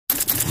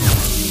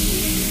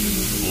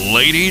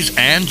Ladies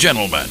and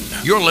gentlemen,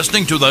 you're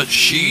listening to the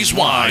She's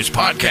Wise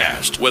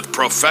podcast with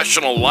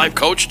professional life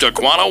coach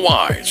Dequonna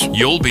Wise.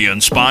 You'll be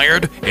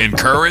inspired,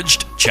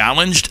 encouraged,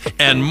 challenged,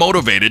 and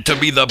motivated to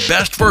be the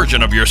best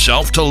version of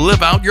yourself to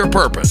live out your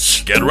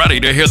purpose. Get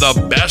ready to hear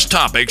the best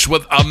topics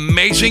with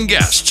amazing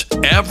guests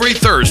every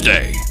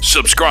Thursday.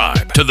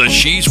 Subscribe to the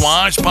She's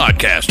Wise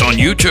podcast on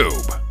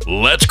YouTube.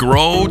 Let's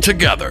grow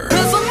together.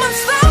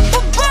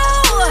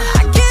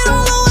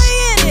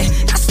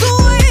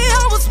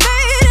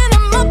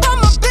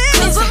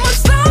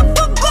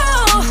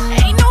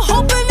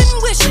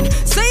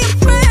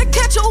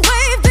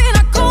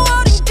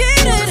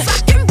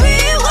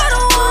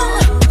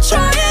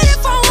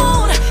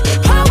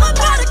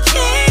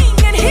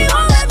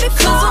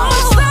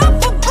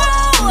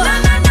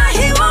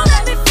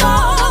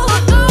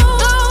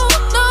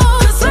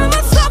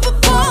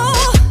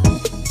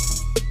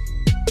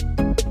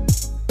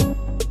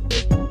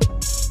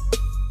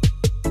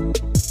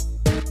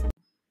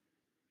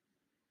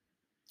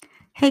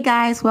 Hey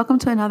guys, welcome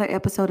to another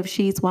episode of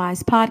She's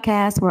Wise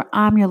podcast, where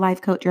I'm your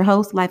life coach, your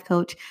host, life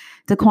coach,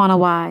 Dequonna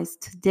Wise.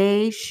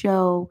 Today's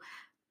show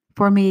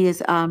for me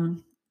is,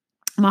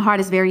 my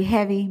heart is very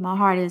heavy. My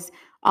heart is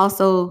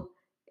also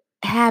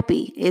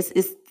happy. It's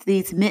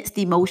these mixed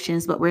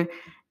emotions, but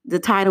the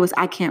title is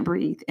I Can't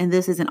Breathe. And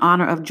this is in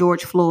honor of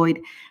George Floyd,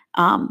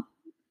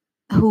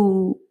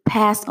 who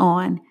passed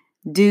on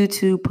due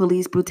to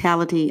police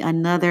brutality,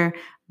 another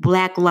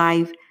Black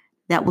life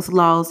that was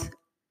lost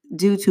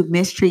due to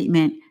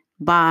mistreatment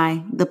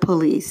by the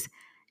police.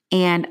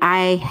 And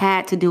I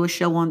had to do a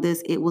show on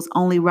this. It was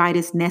only right,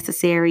 it's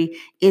necessary,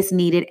 it's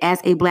needed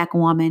as a Black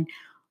woman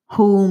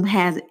whom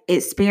has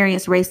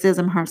experienced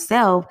racism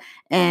herself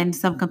in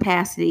some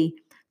capacity,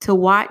 to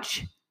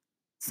watch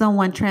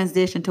someone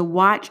transition, to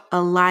watch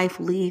a life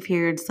leave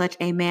here in such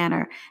a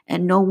manner,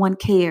 and no one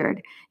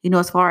cared,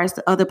 as far as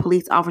the other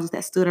police officers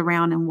that stood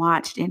around and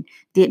watched and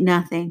did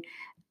nothing,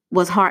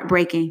 was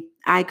heartbreaking.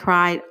 I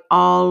cried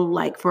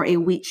for a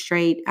week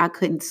straight. I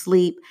couldn't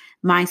sleep.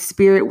 My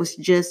spirit was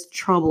just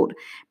troubled.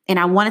 And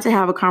I wanted to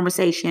have a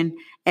conversation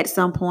at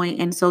some point.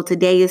 And so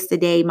today is the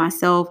day.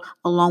 Myself,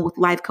 along with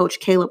life coach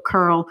Caleb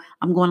Curl,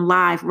 I'm going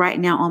live right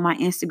now on my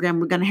Instagram.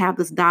 We're going to have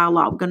this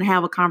dialogue. We're going to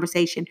have a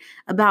conversation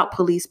about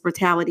police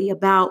brutality,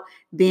 about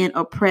being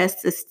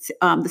oppressed,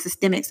 the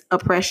systemic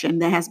oppression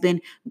that has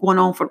been going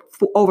on for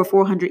over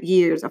 400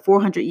 years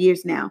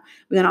now.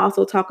 We're going to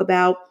also talk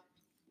about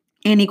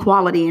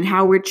inequality and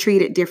how we're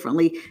treated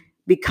differently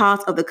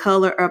because of the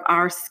color of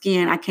our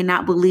skin. I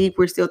cannot believe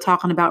we're still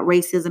talking about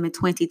racism in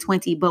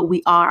 2020, but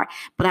we are.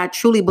 But I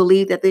truly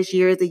believe that this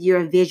year is a year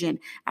of vision.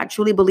 I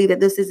truly believe that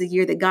this is a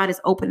year that God has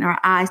opened our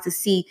eyes to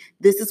see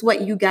this is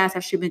what you guys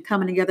have should been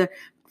coming together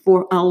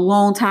for a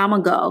long time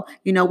ago.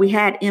 We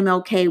had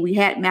MLK, we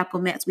had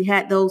Malcolm X, we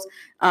had those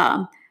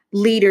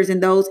leaders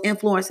and those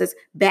influencers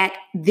back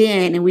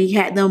then, and we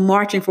had them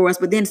marching for us.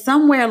 But then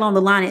somewhere along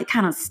the line, it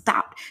kind of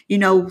stopped.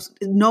 No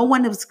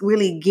one was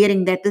really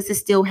getting that this is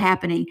still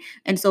happening.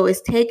 And so it's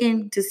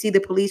taken to see the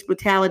police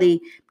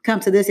brutality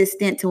come to this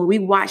extent to where we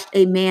watched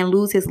a man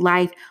lose his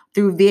life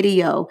through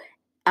video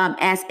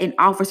as an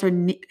officer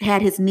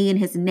had his knee in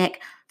his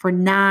neck for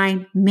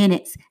 9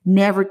 minutes,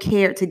 never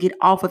cared to get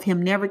off of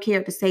him, never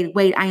cared to say,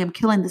 wait, I am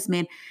killing this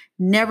man,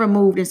 never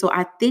moved. And so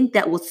I think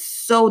that was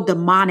so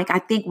demonic. I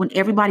think when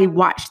everybody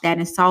watched that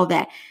and saw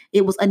that,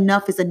 it was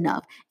enough is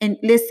enough. And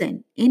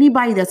listen,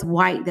 anybody that's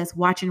white, that's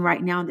watching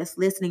right now, that's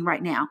listening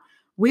right now,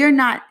 we're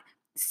not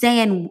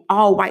saying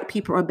all white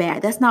people are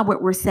bad. That's not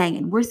what we're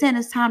saying. We're saying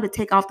it's time to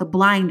take off the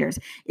blinders.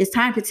 It's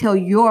time to tell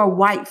your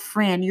white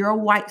friend, your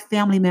white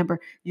family member,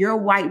 your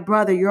white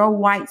brother, your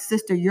white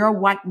sister, your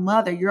white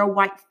mother, your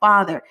white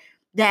father,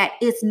 that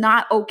it's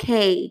not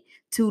okay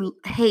to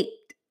hate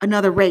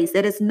another race,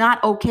 that it's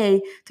not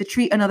okay to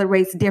treat another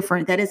race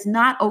different, that it's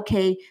not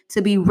okay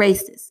to be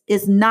racist.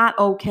 It's not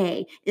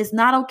okay. It's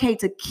not okay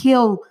to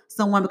kill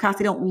someone because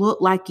they don't look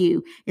like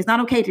you. It's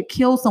not okay to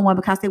kill someone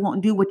because they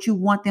won't do what you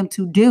want them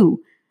to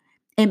do.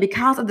 And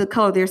because of the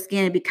color of their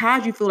skin,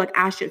 because you feel like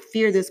I should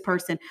fear this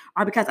person,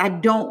 or because I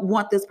don't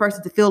want this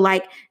person to feel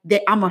like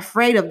that I'm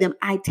afraid of them,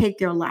 I take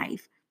their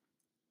life.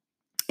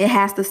 It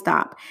has to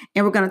stop.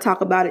 And we're going to talk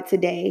about it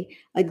today.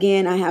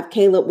 Again, I have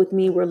Caleb with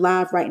me. We're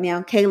live right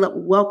now. Caleb,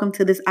 welcome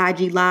to this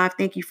IG Live.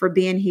 Thank you for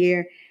being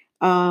here.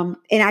 And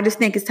I just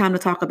think it's time to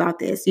talk about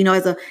this.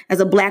 As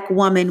a Black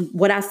woman,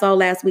 what I saw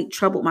last week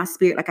troubled my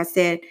spirit, like I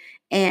said.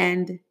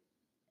 And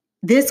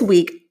this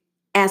week,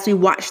 as we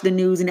watch the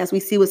news and as we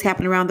see what's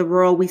happening around the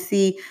world, we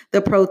see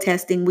the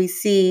protesting, we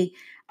see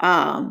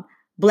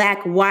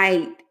Black,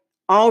 white,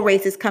 all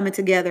races coming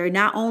together,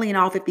 not only in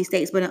all 50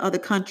 states, but in other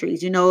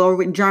countries,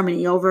 over in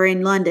Germany, over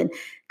in London,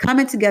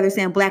 coming together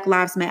saying Black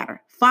Lives Matter.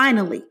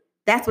 Finally,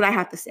 that's what I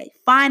have to say.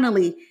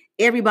 Finally,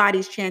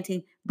 everybody's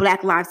chanting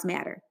Black Lives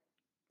Matter.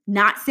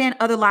 Not saying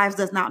other lives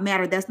does not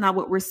matter. That's not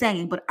what we're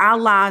saying. But our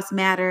lives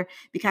matter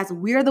because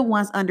we're the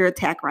ones under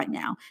attack right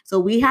now. So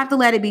we have to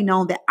let it be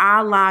known that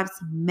our lives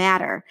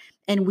matter.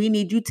 And we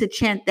need you to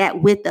chant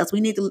that with us. We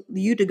need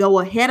you to go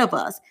ahead of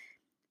us.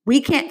 We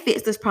can't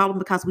fix this problem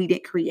because we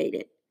didn't create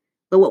it.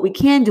 But what we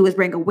can do is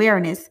bring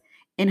awareness,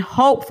 and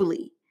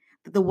hopefully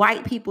the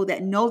white people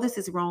that know this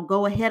is wrong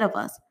go ahead of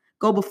us,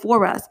 go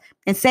before us,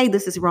 and say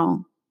this is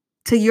wrong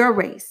to your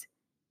race.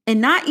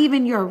 And not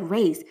even your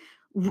race.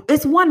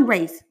 It's one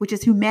race, which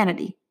is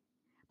humanity.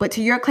 But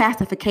to your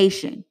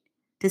classification,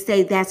 to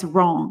say that's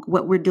wrong,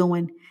 what we're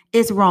doing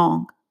is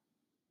wrong.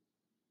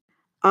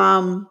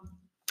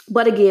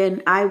 But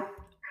again,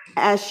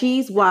 as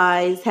She's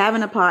Wise,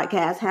 having a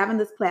podcast, having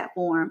this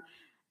platform,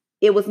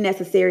 it was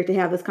necessary to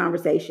have this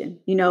conversation.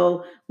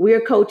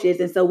 We're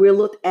coaches, and so we're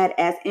looked at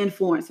as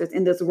influencers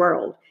in this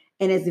world.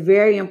 And it's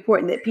very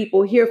important that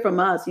people hear from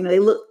us. They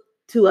look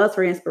to us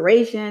for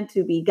inspiration,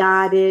 to be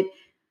guided,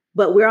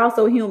 but we're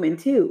also human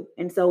too.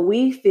 And so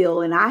we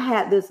feel, and I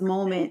had this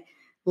moment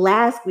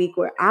last week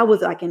where I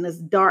was like in this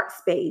dark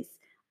space.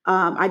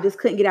 I just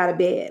couldn't get out of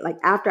bed. Like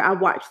after I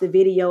watched the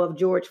video of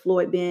George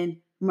Floyd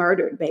being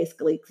murdered,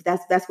 basically, because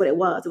that's what it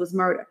was. It was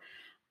murder.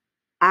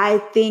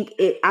 I've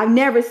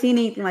never seen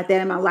anything like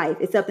that in my life,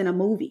 except in a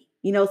movie,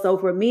 so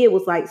for me, it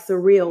was like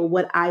surreal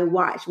what I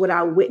watched, what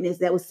I witnessed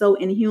that was so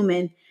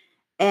inhuman.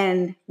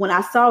 And when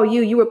I saw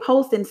you were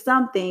posting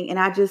something, and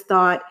I just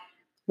thought,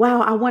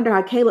 wow, I wonder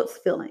how Caleb's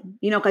feeling,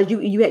 because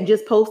you had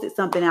just posted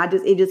something. And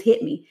it just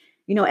hit me,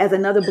 as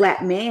another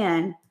Black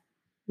man,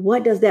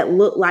 what does that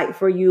look like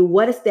for you?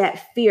 What is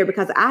that fear?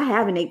 Because I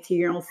have an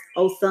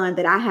 18-year-old son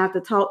that I have to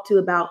talk to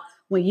about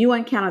when you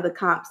encounter the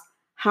cops,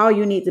 how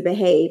you need to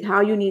behave, how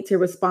you need to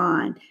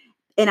respond.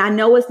 And I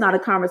know it's not a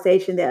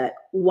conversation that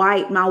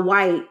my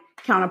white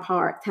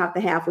counterparts have to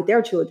have with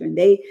their children.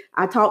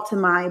 I talked to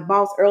my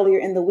boss earlier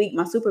in the week,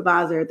 my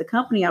supervisor at the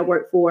company I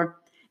work for,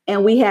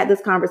 and we had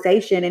this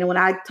conversation. And when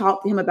I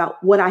talked to him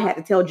about what I had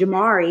to tell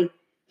Jamari,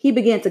 he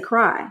began to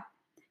cry.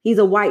 He's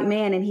a white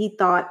man, and he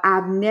thought,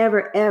 I've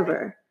never,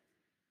 ever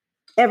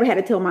had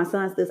to tell my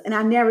sons this. And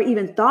I never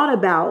even thought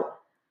about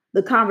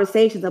the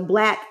conversations a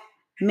Black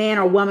man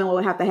or woman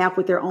will have to have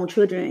with their own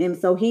children. And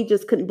so he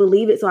just couldn't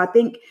believe it. So I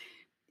think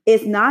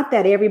it's not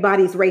that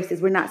everybody's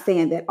racist. We're not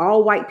saying that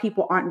all white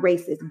people aren't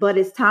racist, but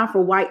it's time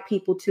for white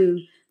people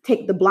to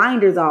take the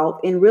blinders off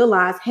and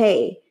realize,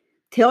 hey,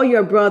 tell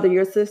your brother,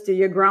 your sister,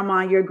 your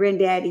grandma, your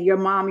granddaddy, your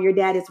mom, your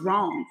dad is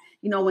wrong.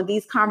 When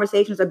these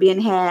conversations are being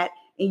had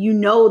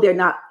and they're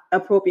not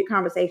appropriate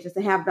conversations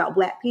to have about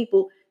Black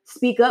people,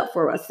 speak up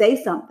for us,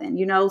 say something,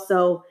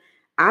 So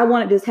I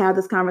wanted to just have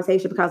this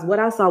conversation because what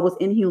I saw was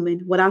inhuman.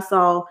 What I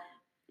saw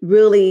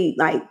really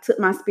took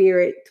my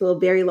spirit to a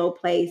very low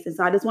place. And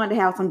so I just wanted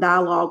to have some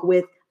dialogue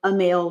with a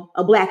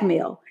Black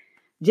male.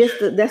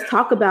 Let's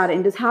talk about it.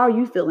 And just how are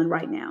you feeling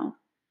right now?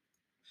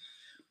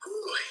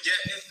 Yeah,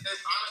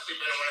 it's honestly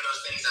been one of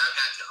those things I've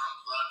had to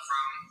unplug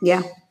from.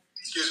 Yeah.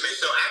 Excuse me.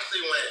 So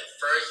actually when it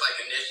first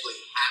initially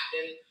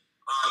happened,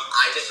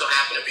 I just so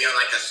happened to be on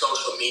a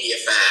social media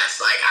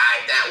fast.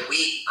 That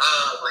week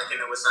of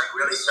and it was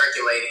really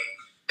circulating.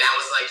 That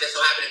was just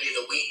so happened to be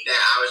the week that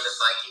I was just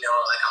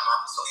I'm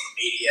off of social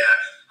media.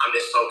 I'm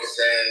just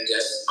focusing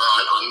just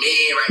on me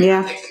right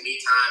now, taking me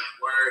time at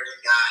work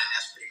and God, and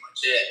that's pretty much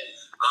it.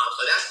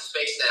 So that's the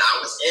space that I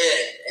was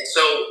in. And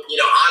so,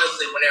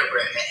 honestly, whenever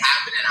it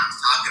happened and I was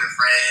talking to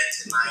friends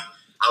and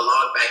I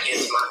logged back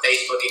into my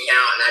Facebook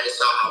account and I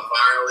just saw how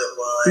viral it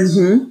was.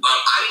 Mm-hmm.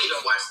 I didn't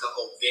even watch the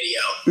whole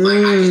video.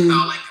 I just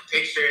saw the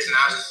pictures and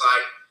I was just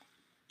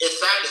it's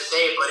sad to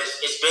say, but it's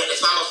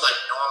almost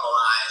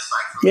normalized.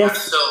 For me.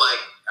 Yes. So I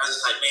was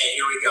just man,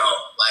 here we go.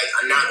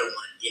 Another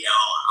one,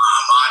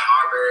 Ahmaud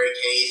Arbery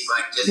case,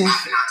 just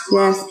happened not too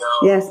long ago.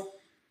 Yes.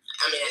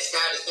 I mean, it's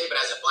sad to say, but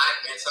as a Black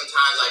man,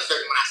 sometimes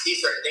when I see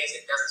certain things,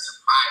 it doesn't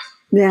surprise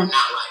me. Yeah. I'm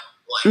not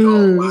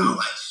oh wow,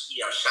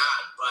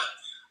 shocked. But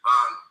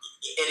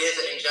it is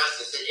an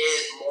injustice. It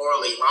is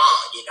morally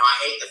wrong. I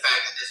hate the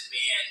fact that this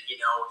man,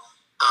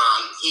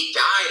 he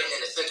died and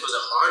in a sense was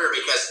a martyr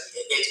because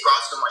it's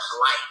brought so much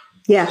light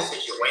to the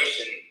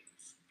situation.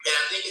 And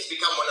I think it's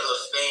become one of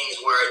those things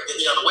where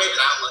the way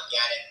that I look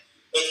at it,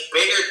 it's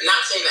bigger.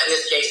 Not saying that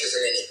his case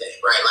isn't anything,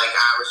 right?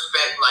 I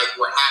respect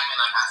what happened.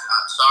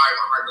 I'm sorry,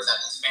 my heart goes out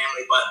to his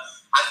family, but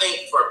I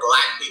think for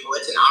Black people,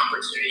 it's an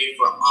opportunity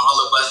for all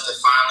of us to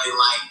finally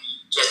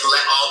just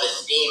let all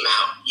this steam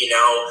out.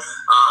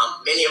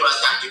 Many of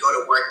us have to go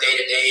to work day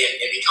to day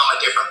and become a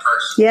different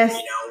person. Yes.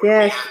 We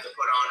have to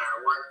put on our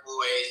work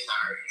voice,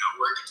 our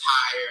work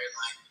attire.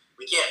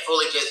 We can't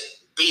fully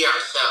just be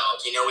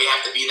ourselves. We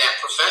have to be that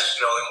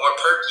professional and more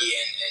perky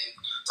and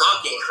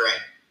talking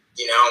correct.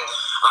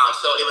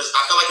 So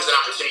I feel like it's an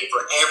opportunity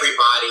for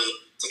everybody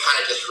to kind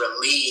of just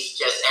release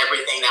just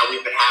everything that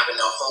we've been having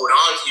to hold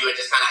on to and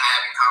just kind of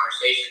having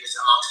conversation just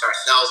amongst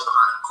ourselves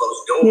behind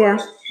closed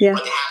doors. Yeah.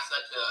 But to have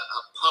such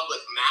a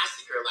public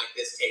massacre like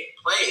this take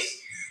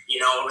place,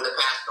 over the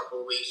past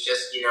couple of weeks,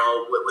 just,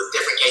 with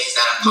different cases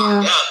that have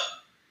popped up,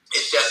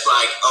 it's just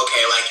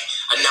okay,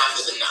 enough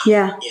is enough.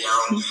 Yeah.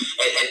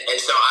 And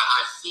so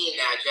I've seen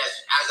that just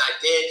as I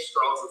did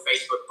scroll through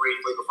Facebook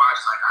briefly before I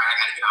was all right, I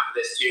got to get off of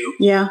this too.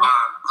 Yeah.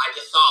 I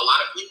just saw a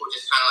lot of people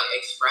just kind of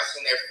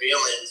expressing their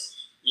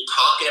feelings. You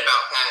talking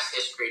about past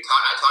history.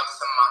 I talked to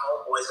some of my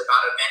homeboys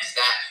about events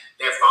that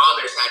their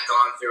fathers had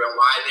gone through and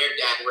why their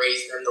dad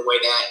raised them the way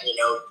that,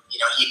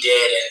 he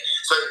did, and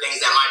certain things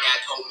that my dad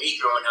told me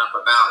growing up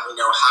about,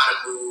 how to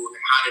move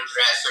and how to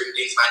dress, certain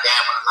things my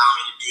dad would allow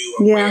me to do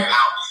or wear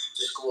out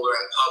to school or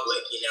in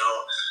public,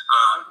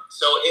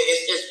 So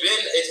it's been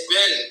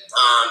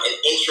an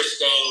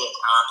interesting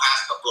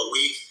past couple of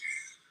weeks,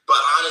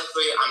 but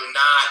honestly, I'm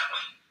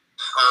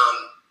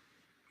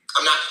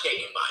not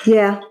shaken by it.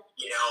 Yeah.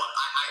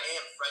 I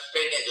am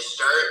frustrated and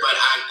disturbed, but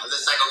I'm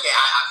just like, okay,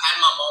 I've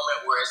had my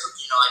moment where it's,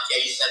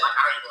 you said, like,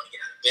 I don't even want to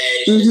get out of bed.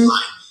 It's just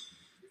like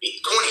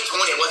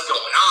 2020, what's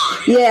going on?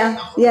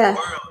 Yeah.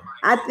 World,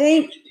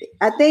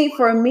 I think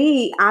for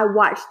me, I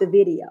watched the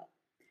video.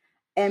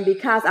 And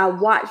because I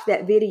watched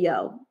that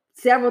video,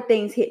 several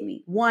things hit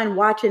me. One,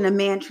 watching a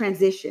man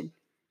transition,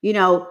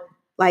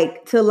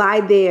 like to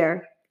lie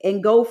there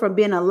and go from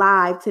being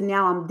alive to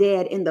now I'm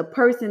dead. And the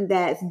person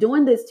that's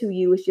doing this to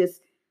you is just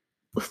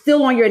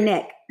still on your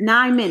neck,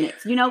 9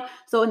 minutes,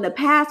 So in the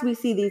past, we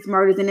see these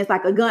murders and it's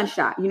like a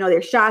gunshot,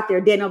 they're shot,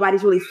 they're dead,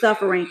 nobody's really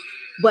suffering.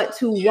 But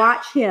to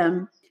watch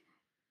him,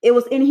 it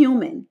was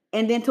inhuman.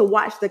 And then to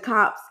watch the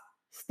cops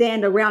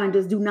stand around and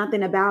just do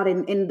nothing about it.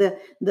 And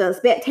the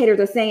spectators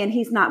are saying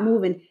he's not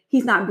moving,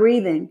 he's not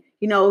breathing,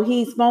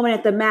 he's foaming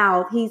at the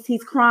mouth,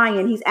 he's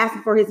crying, he's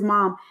asking for his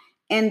mom.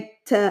 And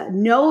to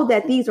know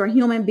that these are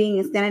human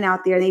beings standing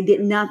out there and they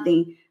did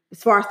nothing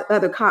as far as the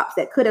other cops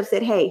that could have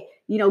said, hey,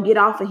 get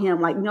off of him.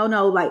 Like,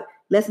 no, like,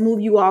 let's move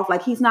you off.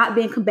 Like, he's not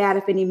being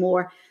combative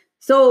anymore.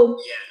 So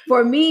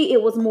for me,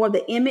 it was more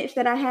the image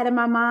that I had in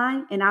my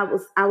mind. And I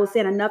was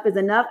saying enough is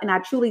enough. And I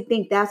truly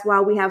think that's why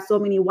we have so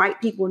many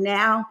white people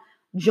now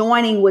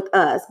joining with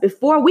us.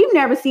 Before, we've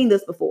never seen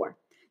this before.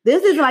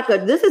 This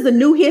is a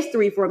new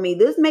history for me.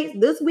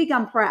 This week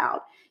I'm proud.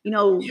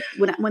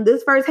 When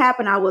this first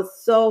happened, I was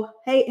so,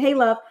 hey,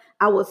 love,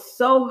 I was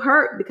so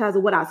hurt because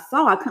of what I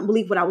saw. I couldn't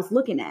believe what I was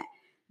looking at.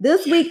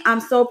 This week,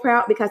 I'm so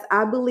proud because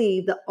I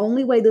believe the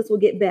only way this will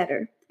get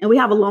better, and we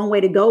have a long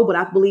way to go, but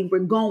I believe we're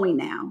going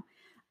now.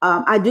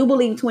 I do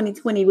believe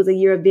 2020 was a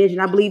year of vision.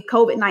 I believe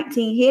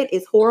COVID-19 hit.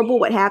 It's horrible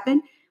what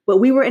happened, but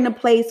we were in a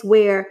place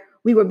where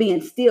we were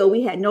being still.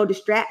 We had no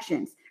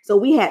distractions. So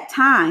we had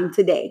time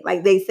today.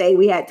 Like they say,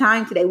 we had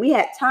time today. We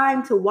had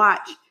time to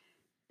watch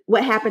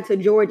what happened to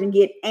George and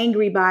get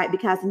angry by it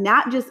because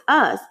not just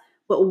us,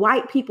 but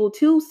white people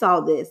too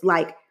saw this.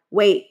 Like,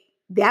 wait,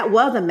 that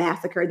was a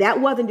massacre.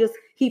 That wasn't just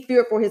he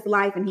feared for his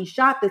life and he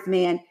shot this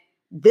man.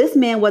 This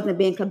man wasn't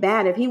being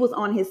combative. He was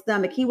on his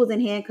stomach. He was in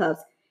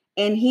handcuffs.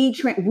 And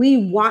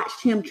we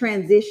watched him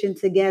transition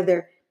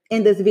together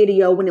in this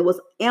video when it was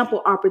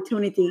ample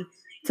opportunity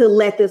to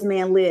let this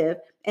man live.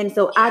 And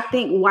so I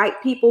think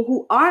white people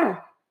who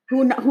are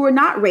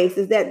not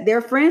racist, that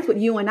they're friends with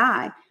you and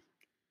I,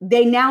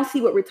 they now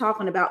see what we're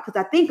talking about. Because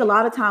I think a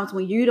lot of times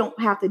when you don't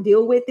have to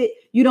deal with it,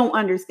 you don't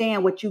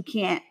understand what you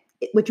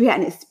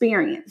hadn't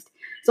experienced.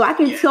 So I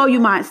can tell you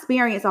my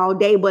experience all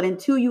day, but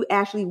until you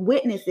actually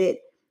witness it,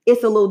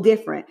 it's a little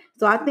different.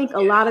 So I think a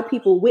lot of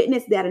people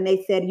witnessed that and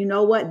they said, you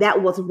know what,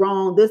 that was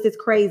wrong. This is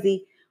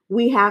crazy.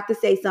 We have to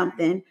say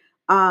something.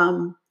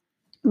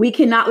 We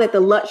cannot let the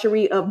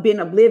luxury of being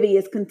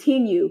oblivious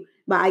continue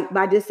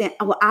by just saying,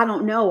 oh, well, I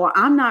don't know, or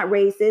I'm not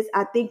racist.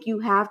 I think you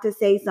have to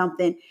say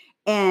something.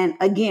 And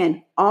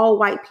again, all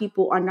white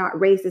people are not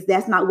racist.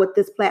 That's not what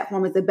this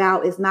platform is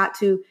about. It's not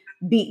to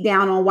beat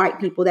down on white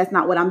people. That's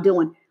not what I'm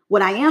doing.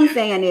 What I am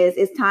saying is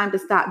it's time to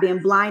stop being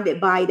blinded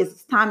by it.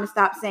 It's time to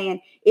stop saying,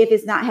 if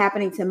it's not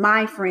happening to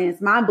my friends,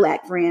 my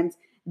Black friends,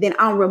 then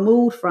I'm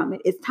removed from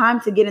it. It's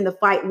time to get in the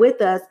fight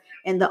with us.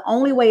 And the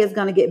only way it's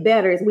going to get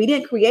better is we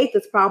didn't create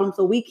this problem,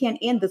 so we can't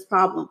end this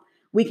problem.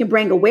 We can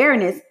bring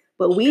awareness,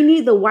 but we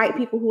need the white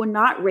people who are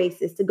not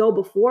racist to go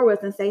before us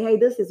and say, hey,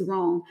 this is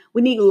wrong.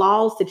 We need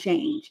laws to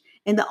change.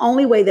 And the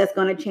only way that's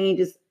going to change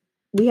is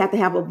we have to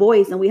have a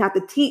voice, and we have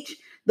to teach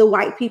the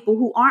white people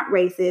who aren't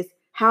racist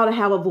how to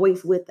have a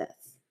voice with us.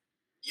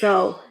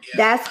 So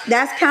that's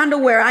kind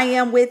of where I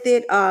am with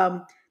it.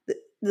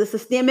 The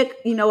systemic,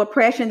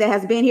 oppression that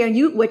has been here.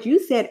 And what you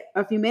said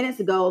a few minutes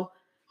ago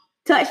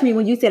touched me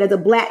when you said, as a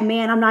Black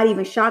man, I'm not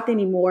even shocked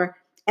anymore.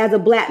 As a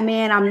Black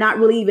man, I'm not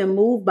really even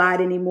moved by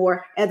it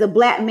anymore. As a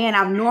Black man,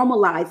 I've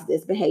normalized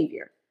this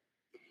behavior.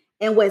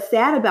 And what's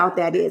sad about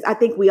that is I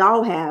think we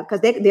all have, because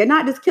they're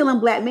not just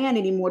killing Black men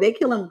anymore. They're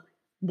killing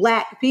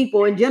Black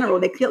people in general.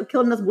 They're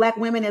killing us Black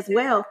women as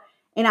well.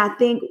 And I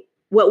think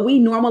what we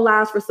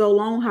normalized for so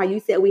long, how you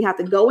said we have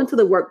to go into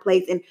the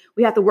workplace and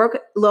we have to work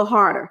a little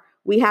harder.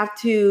 We have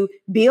to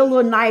be a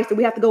little nicer.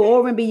 We have to go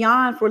over and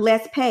beyond for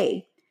less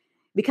pay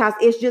because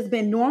it's just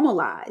been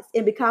normalized.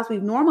 And because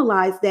we've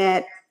normalized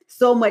that,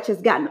 so much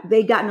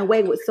they've gotten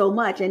away with so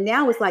much. And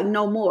now it's like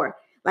no more.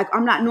 Like,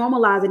 I'm not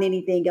normalizing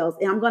anything else.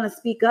 And I'm going to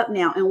speak up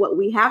now. And what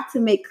we have to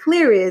make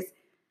clear is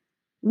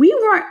we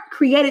weren't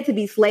created to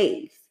be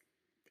slaves.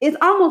 It's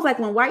almost like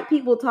when white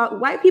people,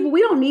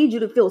 we don't need you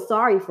to feel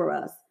sorry for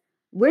us.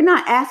 We're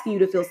not asking you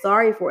to feel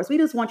sorry for us. We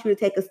just want you to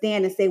take a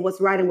stand and say what's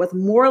right and what's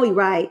morally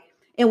right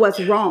and what's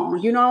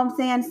wrong. You know what I'm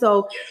saying?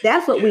 So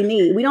that's what we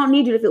need. We don't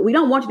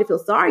want you to feel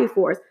sorry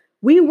for us.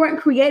 We weren't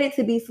created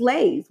to be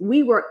slaves.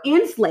 We were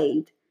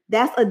enslaved.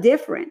 That's a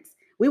difference.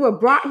 We were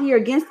brought here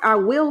against our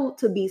will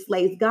to be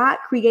slaves. God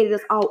created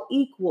us all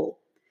equal.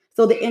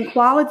 So the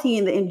inequality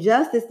and the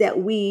injustice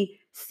that we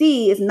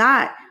see is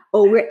not,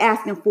 oh, we're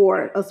asking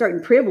for a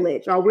certain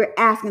privilege or we're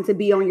asking to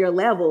be on your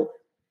level.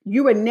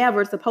 You were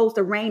never supposed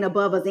to reign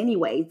above us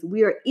anyways.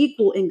 We are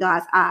equal in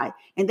God's eye.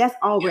 And that's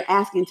all we're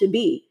asking to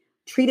be.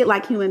 Treated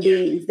like human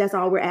beings. That's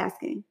all we're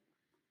asking.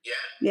 Yeah.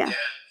 It's one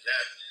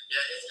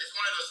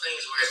of those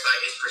things where it's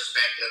like, it's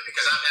perspective,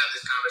 because I've had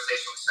this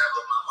conversation with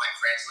several of my white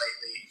friends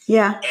lately.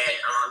 Yeah. And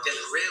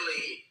just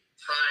really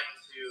trying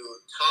to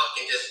talk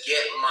and just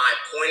get my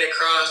point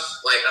across,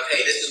 like,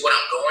 okay, this is what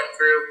I'm going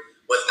through,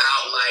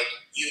 without like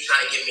you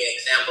trying to give me an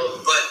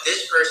example. But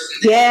this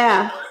person,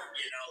 yeah,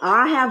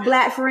 I have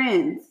black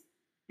friends.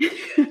 Just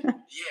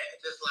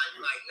like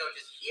no,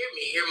 just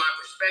hear my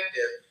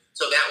perspective,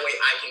 so that way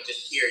I can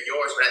just hear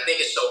yours. But I think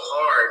it's so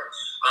hard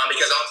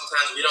because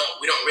oftentimes we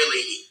don't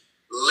really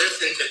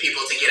listen to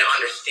people to get an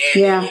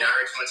understanding. Yeah. I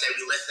heard someone say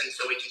we listen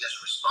so we can just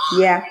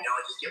respond. Yeah. And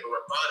just give a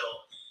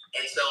rebuttal.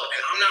 And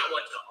I'm not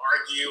one to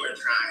argue and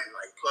try and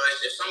like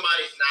push. If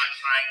somebody's not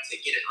trying to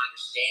get an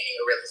understanding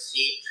or really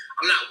see,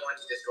 I'm not one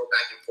to just go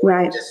back and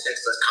forth and just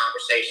senseless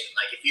conversation.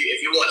 Like if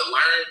you want to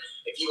learn,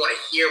 if you want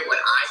to hear what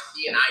I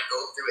see and I go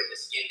through it in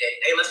the skin day,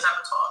 hey, let's have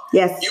a talk.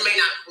 Yes. You may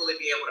not fully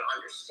be able to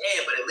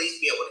understand, but at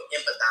least be able to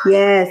empathize.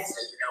 Yes. And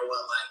say, you know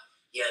what, like,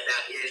 yeah,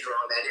 that is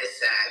wrong, that is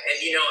sad. And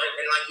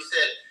and like you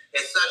said,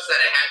 it's such that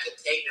I had to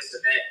take this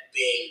event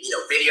being,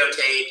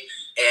 videotaped,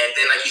 and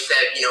then like you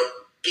said,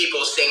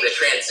 people seeing the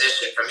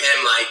transition from him,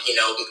 like,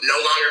 no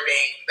longer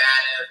being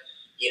combative,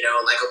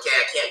 like, okay,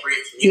 I can't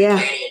breathe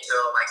communicating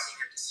until like seeing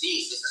him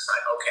deceased. It's just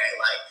like, okay,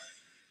 like,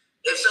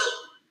 and so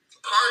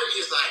part of me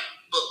is like,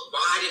 but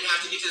why did it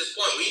have to get to this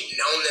point? We've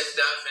known this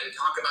stuff and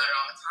talk about it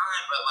all the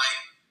time, but like,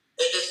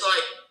 it's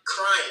like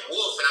crying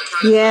wolf, and I'm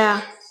trying to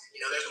like,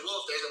 there's a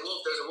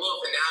wolf,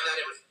 and now that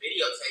it was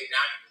videotaped,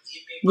 now you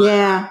believe me,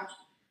 but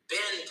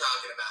been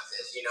talking about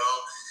this,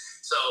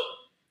 so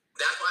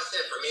that's why I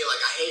said, for me, like,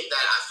 I hate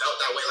that I felt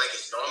that way, like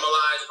it's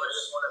normalized, but it's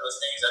just one of those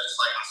things that just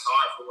like I saw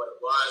it for what it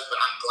was. But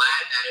I'm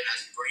glad that it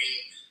has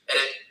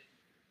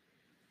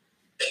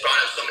it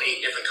brought up so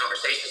many different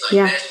conversations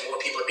like this. More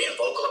people are being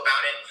vocal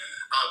about it,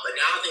 but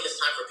now I think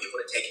it's time for people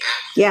to take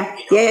action. Yeah.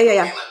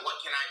 Like, what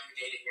can I do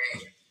day to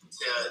day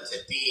to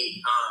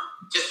be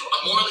just a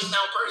morally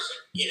sound person?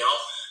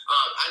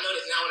 I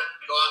notice now when I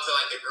go out to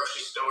like the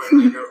grocery store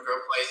and like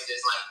girl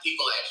places, like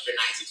people are extra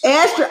nice.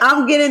 Extra,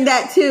 I'm getting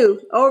that too.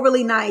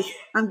 Overly nice.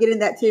 I'm getting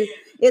that too.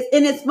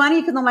 It's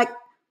funny because I'm like,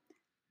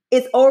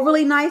 it's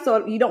overly nice,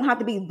 or you don't have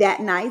to be that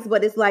nice,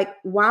 but it's like,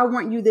 why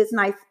weren't you this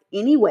nice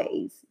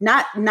anyways?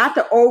 Not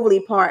the overly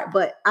part,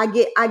 but I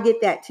get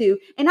that too.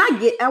 And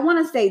I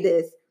want to say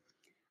this.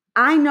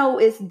 I know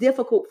it's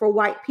difficult for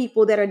white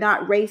people that are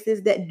not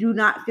racist, that do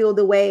not feel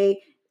the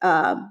way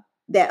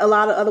that a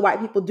lot of other white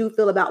people do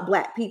feel about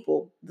black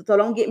people. So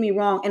don't get me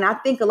wrong. And I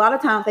think a lot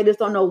of times they just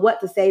don't know what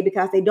to say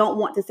because they don't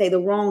want to say the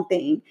wrong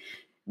thing.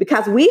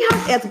 Because we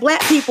have, as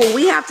black people,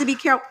 we have to be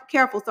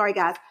careful. Sorry,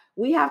 guys.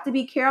 We have to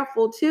be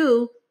careful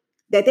too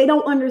that they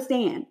don't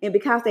understand. And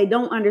because they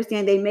don't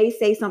understand, they may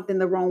say something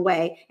the wrong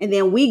way. And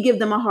then we give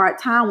them a hard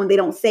time when they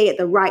don't say it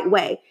the right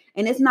way.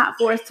 And it's not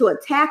for us to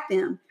attack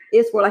them.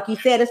 It's for, like you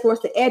said, it's for us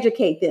to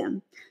educate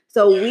them.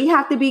 So we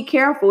have to be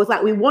careful. It's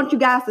like, we want you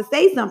guys to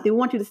say something. We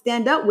want you to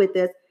stand up with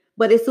us.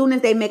 But as soon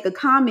as they make a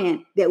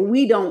comment that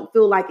we don't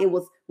feel like it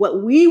was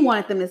what we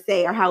wanted them to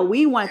say or how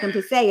we wanted them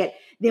to say it,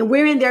 then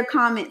we're in their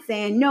comments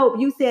saying, nope,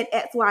 you said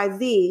X, Y,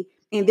 Z.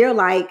 And they're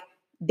like,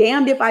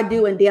 damned if I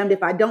do and damned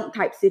if I don't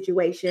type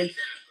situation.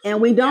 And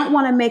we don't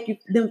want to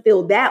make them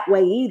feel that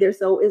way either.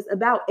 So it's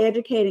about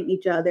educating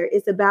each other.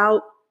 It's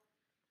about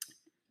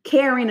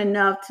caring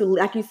enough to,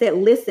 like you said,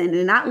 listen,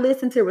 and not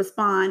listen to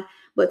respond,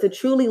 but to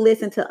truly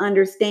listen to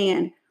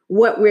understand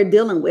what we're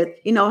dealing with.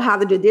 How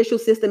the judicial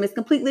system is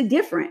completely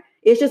different.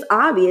 It's just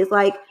obvious.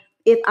 Like,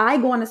 if I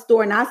go in a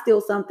store and I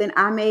steal something,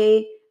 I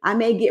may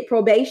get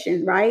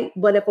probation, right?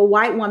 But if a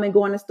white woman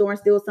go in a store and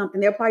steal something,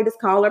 they'll probably just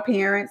call her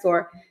parents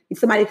or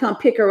somebody come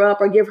pick her up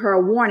or give her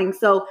a warning.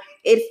 So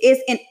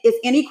it's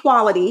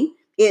inequality,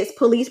 it's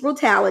police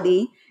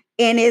brutality,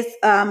 and it's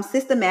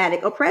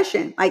systematic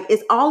oppression. Like,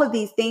 it's all of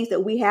these things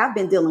that we have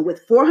been dealing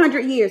with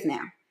 400 years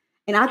now.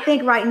 And I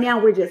think right now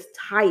we're just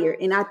tired.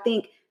 And I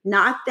think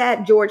not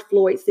that George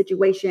Floyd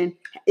situation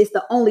is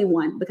the only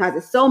one, because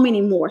there's so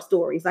many more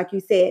stories. Like you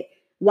said,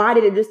 why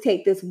did it just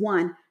take this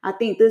one? I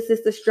think this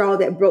is the straw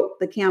that broke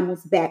the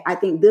camel's back. I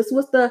think this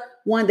was the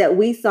one that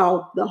we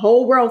saw, the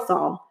whole world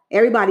saw,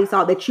 everybody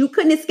saw, that you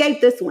couldn't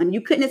escape this one. You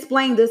couldn't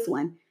explain this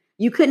one.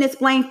 You couldn't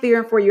explain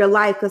fearing for your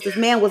life because this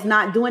man was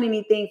not doing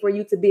anything for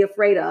you to be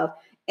afraid of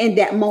in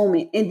that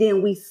moment. And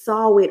then we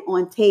saw it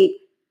on tape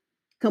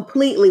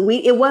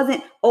completely. It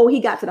wasn't, oh, he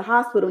got to the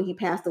hospital and he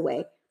passed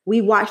away.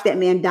 We watched that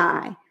man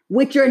die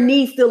with your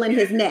knee still in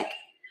his neck.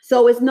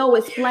 So it's no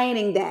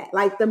explaining that.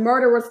 Like, the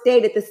murderer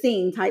stayed at the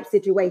scene type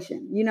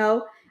situation,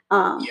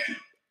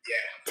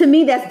 To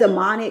me, that's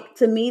demonic.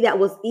 To me, that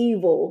was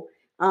evil.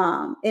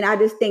 And I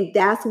just think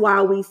that's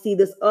why we see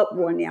this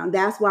uproar now.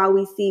 That's why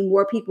we see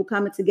more people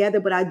coming together.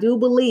 But I do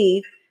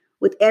believe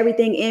with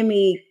everything in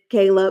me,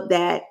 Caleb,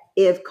 that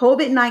if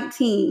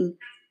COVID-19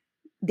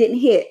 didn't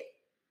hit,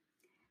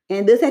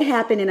 and this had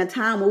happened in a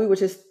time where we were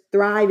just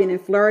thriving and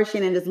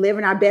flourishing and just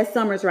living our best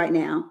summers right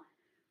now,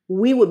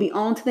 we would be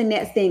on to the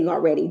next thing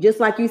already. Just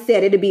like you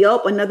said, it'd be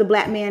up, another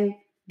Black man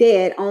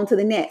dead, on to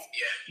the next.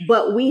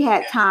 But we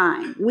had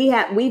time.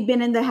 We've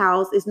been in the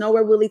house. It's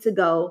nowhere really to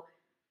go.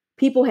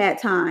 People had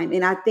time.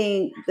 And I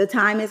think the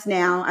time is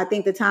now. I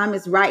think the time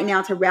is right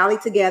now to rally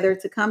together,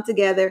 to come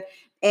together,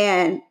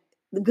 and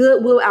the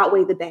good will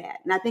outweigh the bad.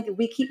 And I think if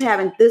we keep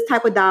having this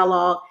type of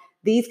dialogue,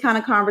 these kind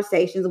of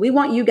conversations, we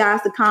want you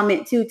guys to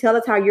comment too. Tell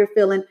us how you're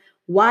feeling.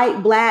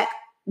 White, Black,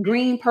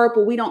 green,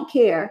 purple, we don't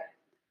care.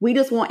 We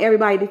just want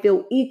everybody to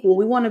feel equal.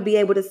 We want to be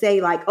able to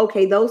say like,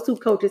 okay, those two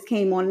coaches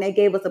came on and they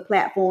gave us a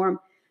platform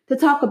to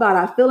talk about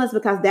our feelings,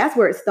 because that's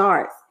where it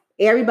starts.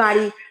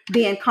 Everybody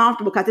being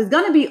comfortable, because it's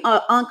going to be an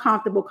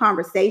uncomfortable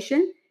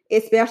conversation,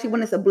 especially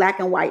when it's a Black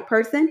and white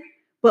person.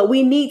 But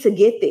we need to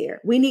get there.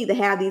 We need to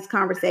have these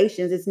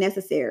conversations. It's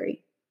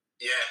necessary.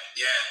 Yeah.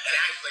 And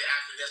actually,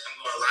 after this, I'm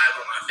going live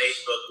on my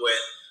Facebook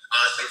with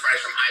some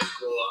friends from high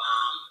school,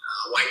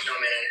 a white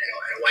gentleman and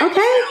a white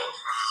female.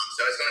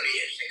 So it's going to be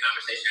an interesting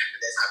conversation after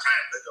this. I'm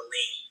trying to put the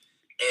link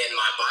in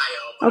my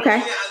bio. But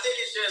I think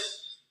it's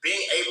just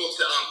being able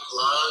to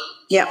unplug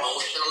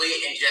emotionally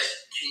and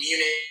just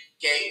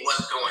communicate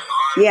what's going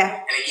on.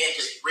 Yeah. And again,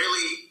 just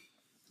really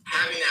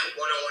having that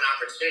one-on-one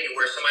opportunity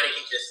where somebody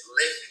can just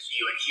listen to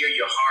you and hear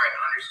your heart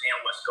and understand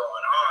what's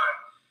going on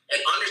and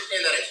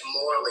understand that it's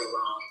morally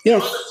wrong. Yes.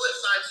 And on the flip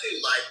side too,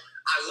 like,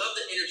 I love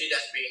the energy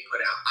that's being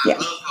put out. I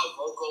love how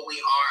vocal we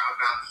are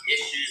about the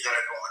issues that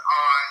are going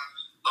on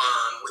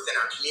within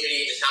our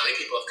community, just how many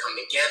people have come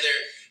together.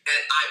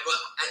 But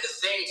at the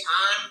same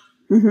time,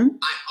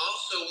 I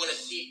also want to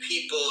see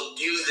people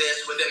do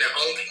this within their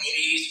own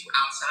communities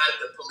outside of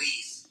the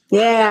police.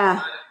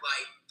 Yeah. Outside of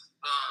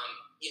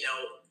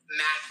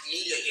mass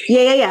media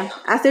getting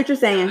I see what you're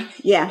saying.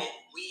 Yeah.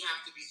 We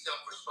have to be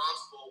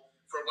self-responsible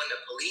for when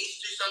the police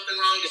do something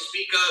wrong to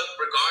speak up,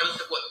 regardless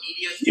of what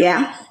media is doing.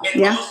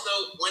 And also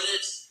when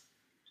it's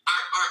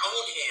our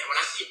own hand, when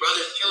I see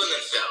brothers killing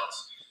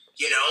themselves,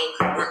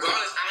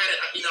 regardless, I had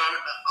on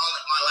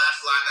my last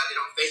live I did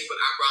on Facebook,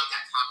 I brought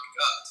that topic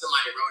up.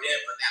 Somebody wrote in,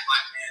 but that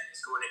Black man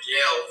is going to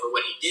jail for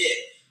what he did.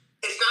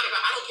 It's not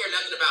about, I don't care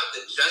nothing about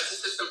the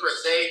justice system per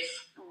se.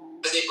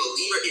 As a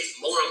believer, it's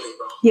morally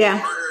wrong. Yeah.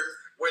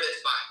 Murder, whether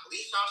it's by a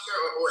police officer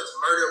or it's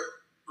murder,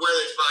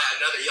 whether it's by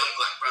another young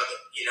Black brother,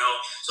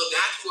 So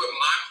that's where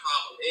my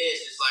problem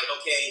is. It's like,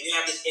 okay, we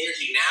have this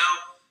energy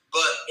now,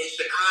 but in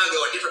Chicago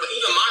or different, but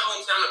even my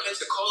hometown of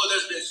Pensacola,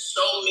 there's been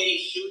so many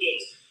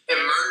shootings and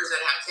murders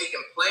that have taken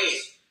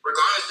place,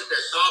 regardless if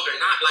they're solved or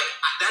not. Like,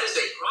 that is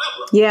a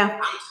problem. Yeah.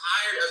 I'm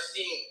tired of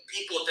seeing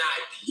people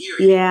die,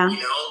 period. Yeah.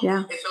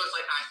 Yeah. And so it's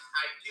like,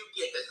 I do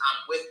get this. I'm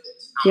with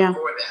this. I'm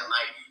for that.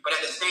 Like, but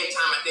at the same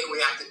time, I think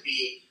we have to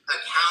be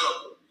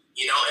accountable,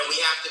 and we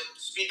have to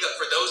speak up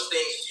for those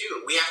things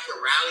too. We have to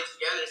rally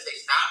together and say,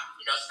 stop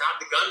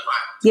the gun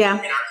violence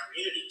in our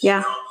communities.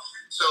 Yeah.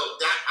 So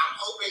that, I'm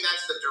hoping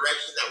that's the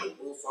direction that we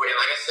move forward. And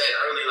like I said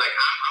earlier, like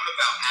I'm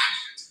about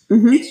actions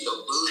and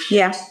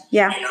solutions.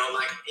 Yeah.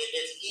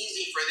 It's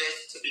easy for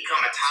this to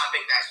become a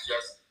topic that's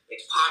just,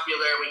 it's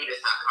popular. We can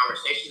just have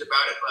conversations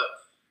about it. But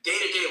day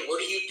to day,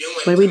 what are you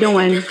doing? What are we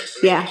doing?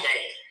 Yeah.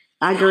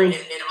 I agree.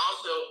 And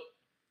also,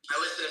 I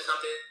listened to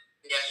something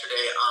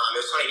yesterday. It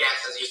was Tony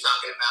Gadsden. He was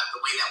talking about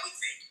the way that we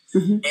think.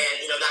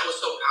 And, that was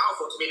so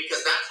powerful to me because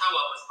that's how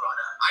I was brought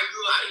up. I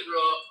didn't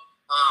grow up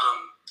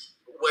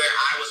where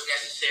I was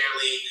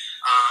necessarily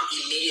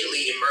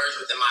immediately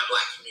immersed within my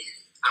Black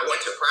community. I went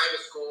to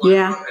private school.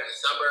 I grew up in a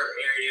suburb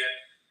area.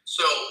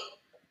 So,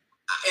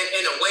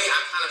 in a way, I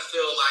kind of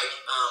feel like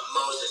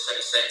Moses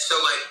in a sense. So,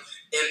 like,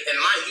 in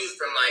my youth,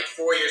 from like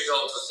 4 years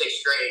old to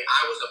 6th grade,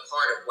 I was a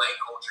part of white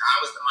culture. I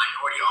was the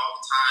minority all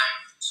the time.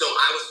 So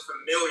I was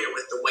familiar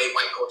with the way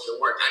white culture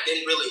worked. I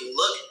didn't really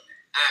look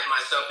at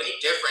myself any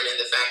different in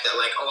the fact that,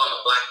 like, oh, I'm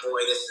a Black boy,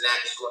 this and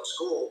that, just going to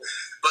school.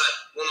 But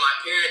when my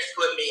parents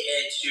put me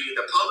into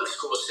the public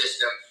school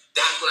system,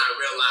 that's when I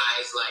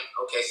realized, like,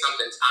 okay,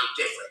 I'm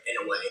different in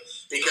a way.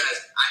 Because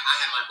I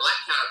had my Black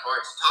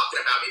counterparts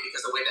talking about me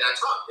because of the way that I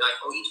talk. They're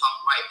like, oh, you talk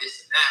white,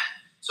 this and that.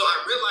 So I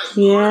realized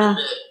part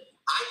of it,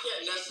 I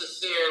can't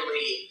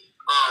necessarily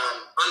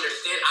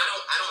understand. I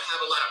don't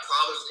have a lot of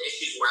problems and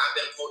issues where I've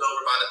been pulled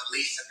over by the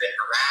police and been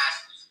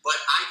harassed, but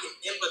I can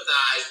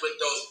empathize with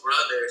those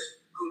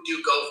brothers who do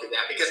go through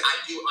that because I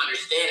do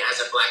understand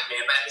as a Black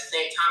man, but at the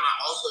same time, I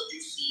also do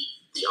see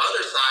the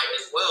other side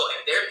as well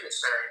and their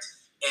concerns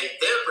and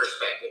their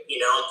perspective,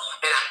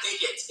 and I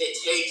think it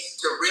takes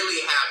to really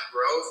have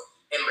growth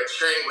and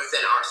maturing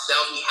within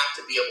ourselves. We have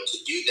to be able to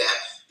do that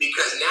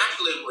because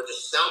naturally we're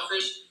just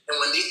selfish. And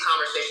when these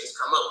conversations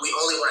come up, we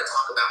only want to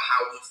talk about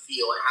how we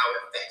feel and how it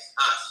affects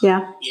us.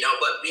 Yeah.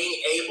 But being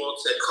able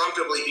to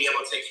comfortably be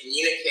able to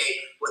communicate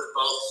with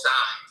both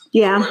sides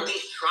Yeah. Or at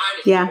least try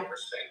to keep a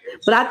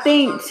perspective. But I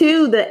think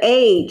too, the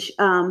age,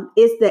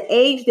 it's the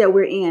age that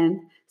we're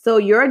in. So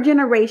your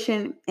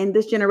generation and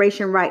this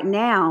generation right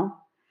now,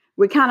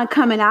 we're kind of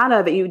coming out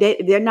of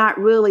it. They're not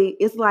really,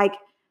 it's like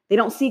they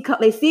don't see,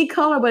 they see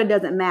color, but it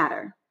doesn't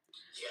matter.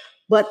 Yeah.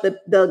 But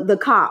the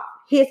cop,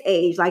 his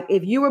age, like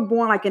if you were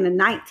born like in the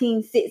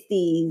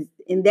 1960s,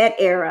 in that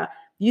era,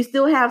 you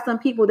still have some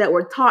people that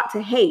were taught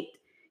to hate,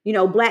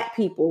 Black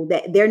people,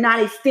 that they're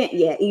not extinct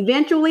yet.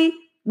 Eventually,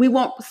 we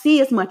won't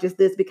see as much as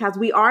this because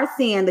we are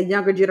seeing the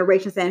younger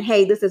generation saying,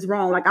 hey, this is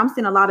wrong. Like I'm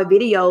seeing a lot of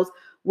videos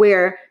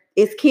where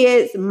it's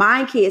kids,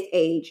 my kids'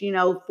 age,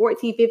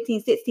 14,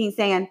 15, 16,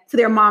 saying to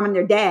their mom and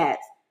their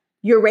dads,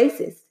 you're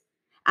racist.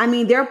 I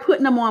mean, they're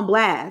putting them on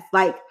blast.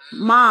 Like,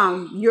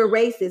 mom, you're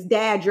racist.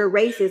 Dad, you're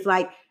racist.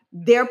 Like,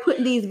 they're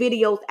putting these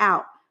videos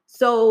out.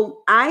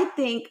 So I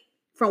think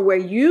from where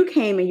you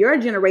came in your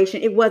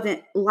generation, it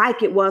wasn't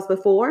like it was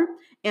before.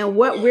 And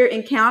what we're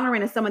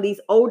encountering is some of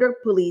these older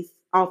police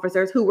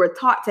officers who were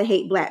taught to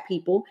hate Black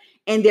people,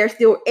 and they're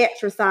still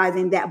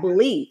exercising that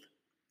belief.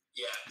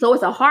 Yeah. So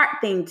it's a heart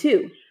thing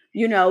too.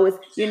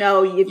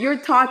 If you're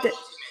taught to,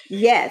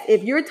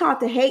 if you're taught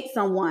to hate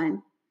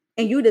someone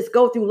and you just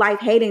go through life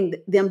hating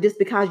them just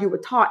because you were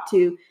taught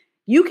to,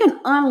 you can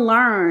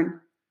unlearn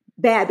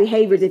bad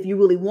behaviors if you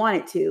really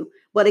wanted to.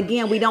 But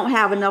again, we don't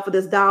have enough of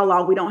this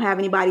dialogue. We don't have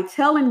anybody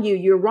telling you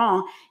you're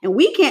wrong. And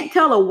we can't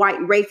tell a white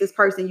racist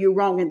person you're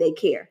wrong and they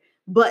care.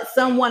 But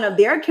someone of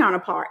their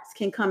counterparts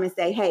can come and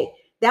say, hey,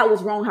 that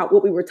was wrong,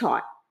 what we were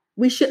taught.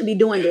 We shouldn't be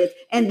doing this.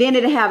 And then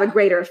it'll have a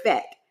greater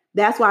effect.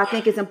 That's why I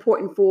think it's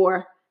important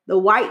for the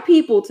white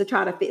people to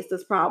try to fix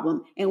this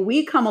problem. And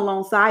we come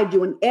alongside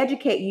you and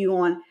educate you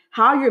on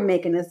how you're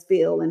making us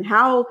feel and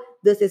how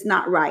this is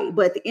not right.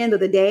 But at the end of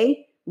the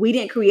day, we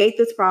didn't create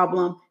this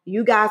problem.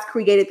 You guys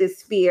created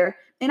this fear.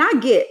 And I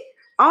get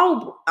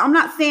I'm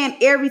not saying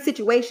every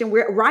situation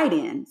we're right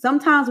in.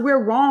 Sometimes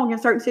we're wrong in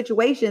certain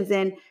situations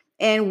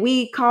and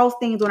we cause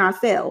things on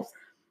ourselves.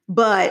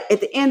 But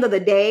at the end of the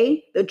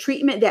day, the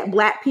treatment that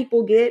Black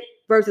people get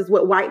versus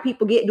what white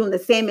people get doing the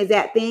same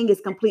exact thing is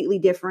completely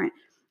different.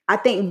 I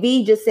think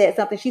V just said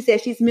something. She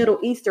said she's Middle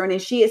Eastern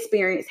and she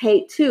experienced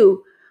hate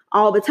too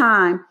all the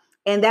time.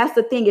 And that's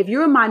the thing. If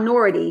you're a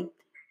minority,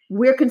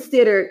 we're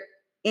considered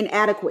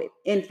inadequate,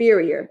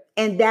 inferior.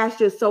 And that's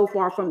just so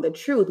far from the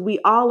truth. We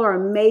all are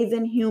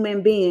amazing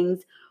human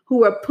beings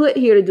who are put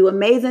here to do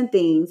amazing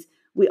things.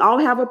 We all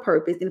have a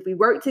purpose. And if we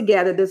work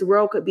together, this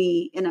world could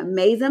be an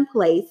amazing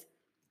place.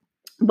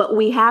 But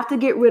we have to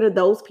get rid of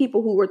those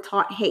people who were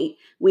taught hate.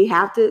 We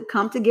have to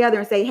come together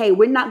and say, hey,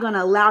 we're not going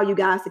to allow you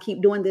guys to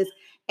keep doing this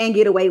and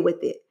get away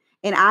with it.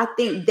 And I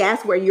think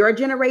that's where your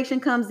generation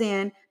comes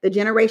in, the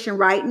generation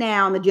right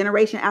now, and the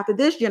generation after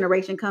this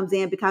generation comes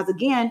in, because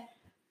again,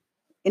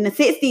 in the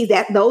 60s,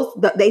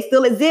 they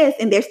still exist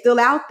and they're still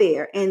out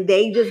there, and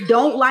they just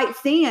don't like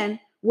seeing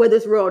where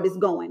this world is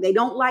going. They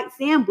don't like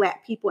seeing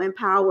Black people in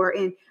power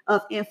and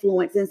of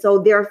influence. And so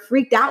they're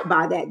freaked out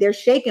by that. They're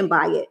shaken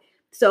by it.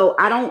 So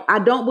I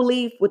don't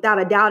believe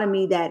without a doubt in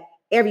me that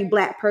every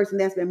Black person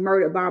that's been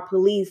murdered by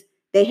police,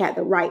 they had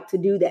the right to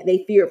do that.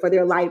 They feared for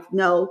their life.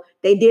 No,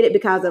 they did it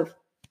because of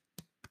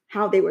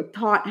how they were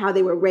taught, how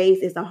they were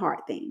raised. Is a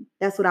heart thing.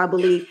 That's what I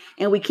believe.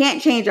 And we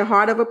can't change the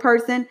heart of a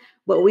person,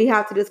 but we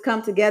have to just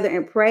come together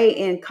and pray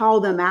and call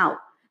them out,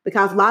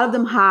 because a lot of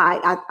them hide.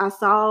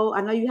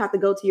 I know you have to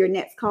go to your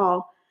next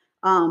call,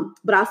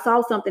 but I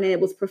saw something and it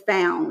was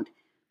profound.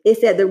 It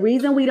said the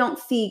reason we don't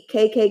see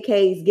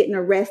KKKs getting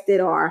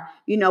arrested, or,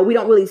 we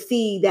don't really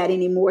see that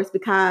anymore, is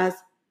because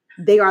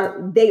they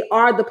are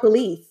the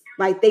police.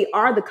 Like, they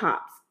are the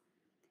cops.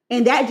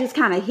 And that just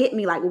kind of hit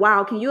me like,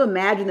 wow, can you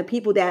imagine the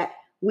people that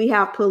we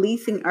have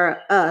policing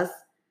us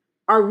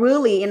are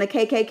really in a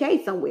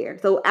KKK somewhere?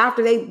 So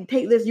after they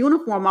take this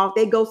uniform off,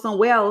 they go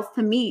somewhere else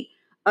to meet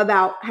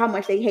about how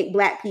much they hate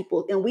Black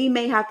people. And we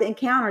may have to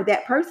encounter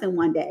that person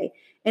one day.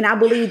 And I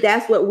believe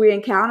that's what we're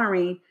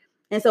encountering.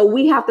 And so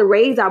we have to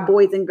raise our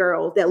boys and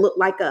girls that look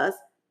like us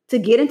to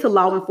get into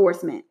law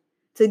enforcement,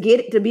 to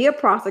be a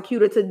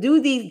prosecutor, to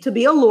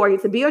be a lawyer,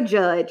 to be a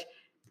judge,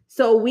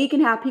 so we can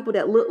have people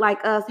that look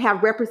like us have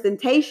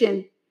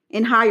representation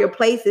in higher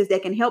places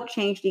that can help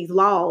change these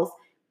laws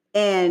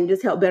and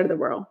just help better the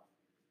world.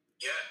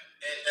 Yeah.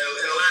 And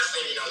the last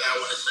thing, that I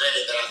want to say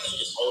that I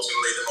think is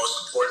ultimately the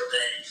most important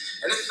thing,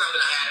 and this is something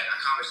I had a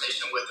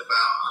conversation with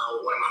about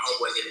one of my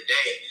homeboys the other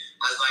day.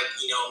 I was like,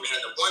 man,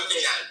 the one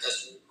thing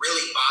that's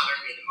really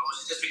bothering me the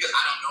most is just because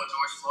I don't know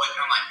George Floyd,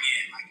 and I'm like,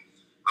 man,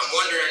 I'm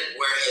wondering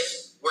where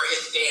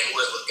his stand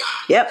was with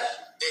God. Yep.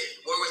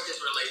 Where was this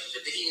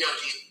relationship? Did he know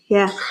Jesus?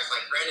 Yeah. Christ?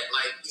 Like, granted,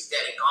 he's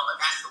dead and gone, but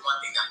that's the one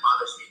thing that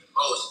bothers me the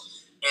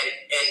most. And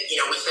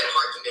we said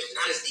heart condition.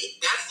 That's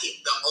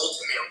the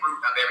ultimate root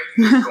of everything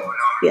that's going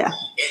on. Yeah.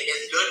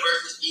 It's good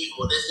versus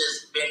evil. This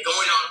has been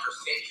going on for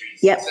centuries,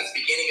 yep. since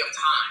the beginning of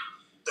time.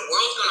 The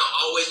world's going to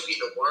always be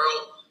the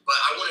world, but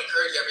I want to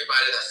encourage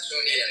everybody that's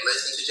tuned in and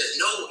listen to just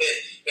know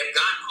if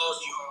God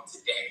calls you home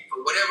today, for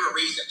whatever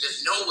reason,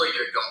 just know where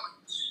you're going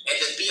and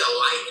just be a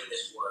light in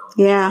this world.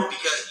 Yeah.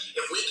 Because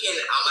if we can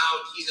allow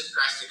Jesus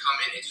Christ to come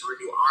in and to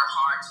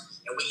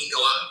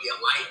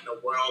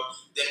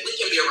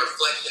be a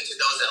reflection to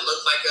those that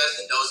look like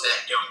us and those that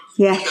don't.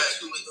 Yeah. Because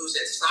who's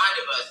inside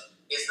of us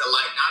is the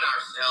light, not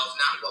ourselves,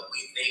 not what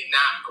we think,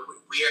 not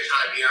we are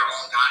trying to be our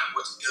own God and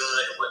what's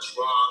good and what's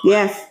wrong.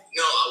 Yes.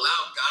 No,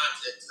 allow God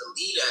to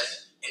lead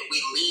us, and we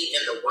lead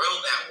in the world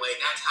that way.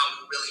 That's how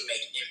we really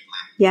make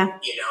impact. Yeah.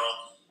 You know,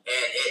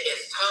 and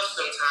it's tough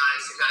sometimes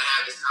to kind of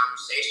have this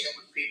conversation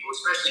with people,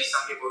 especially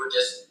some people who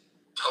just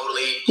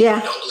totally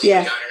don't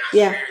believe in God or not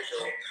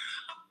spiritual.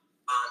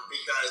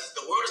 Because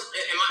the world is,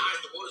 in my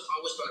eyes, the world is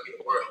always going to be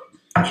the world.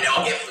 You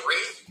know, if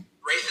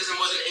racism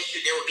was an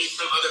issue, there would be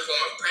some other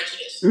form of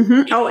prejudice.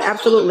 Mm-hmm. Oh,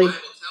 absolutely. The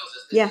Bible tells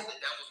us this is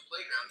the devil's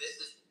playground.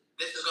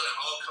 This is going to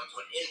all come to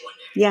an end one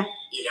day. Yeah.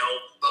 You know,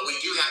 but we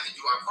do have to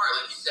do our part,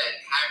 like you said,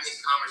 having these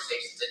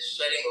conversations and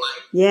shedding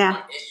light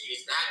on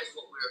issues. That is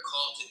what we are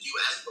called to do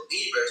as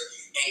believers,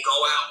 and go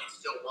out and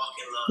still walk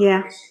in love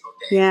every single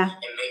day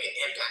and make an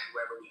impact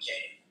wherever we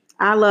can.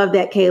 I love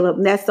that,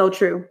 Caleb. That's so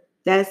true.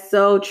 That's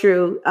so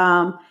true.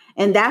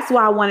 And that's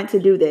why I wanted to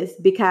do this,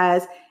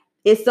 because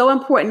it's so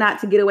important not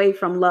to get away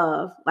from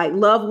love. Like,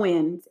 love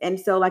wins. And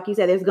so, like you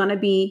said, there's going to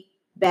be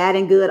bad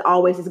and good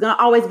always. It's going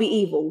to always be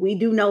evil. We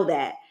do know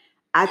that.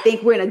 I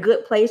think we're in a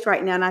good place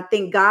right now. And I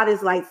think God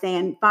is like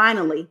saying,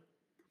 finally,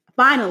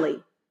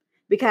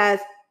 because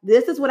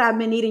this is what I've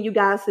been needing you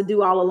guys to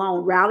do all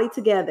along. Rally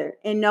together.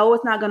 And no, we're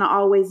not going to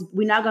always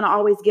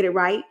get it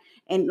right.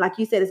 And like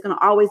you said, it's going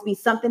to always be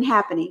something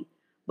happening.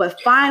 But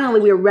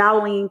finally, we're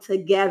rallying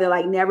together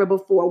like never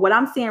before. What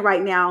I'm seeing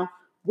right now,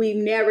 we've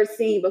never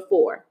seen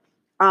before.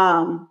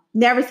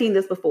 Never seen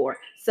this before.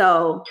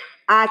 So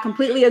I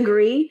completely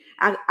agree.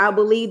 I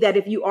believe that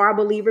if you are a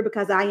believer,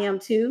 because I am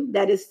too,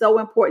 that is so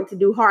important to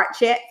do heart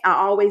checks. I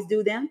always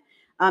do them.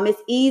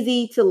 It's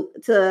easy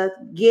to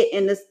get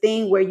in this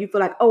thing where you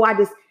feel like, oh,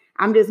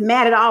 I'm just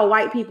mad at all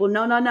white people.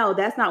 No.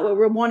 That's not what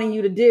we're wanting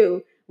you to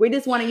do. We're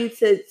just wanting you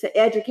to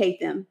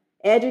educate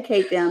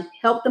them,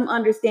 help them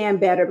understand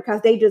better,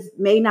 because they just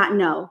may not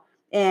know.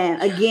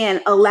 And again,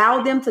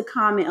 allow them to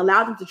comment,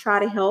 allow them to try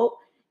to help.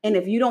 And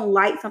if you don't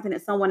like something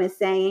that someone is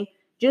saying,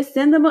 just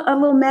send them a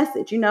little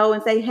message,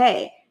 and say,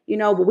 hey,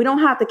 but we don't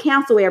have to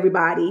cancel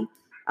everybody.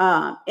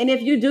 And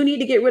if you do need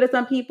to get rid of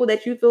some people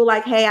that you feel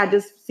like, hey, I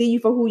just see you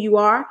for who you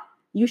are,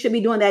 you should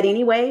be doing that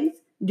anyways.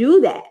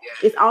 Do that.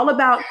 It's all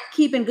about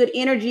keeping good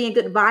energy and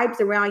good vibes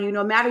around you,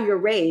 no matter your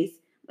race.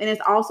 And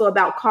it's also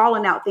about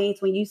calling out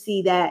things when you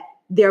see that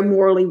they're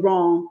morally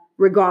wrong,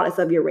 regardless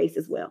of your race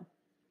as well.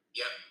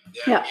 Yep. It's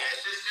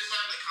just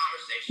having the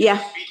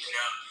conversation, speaking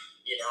up,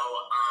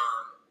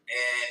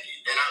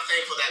 and I'm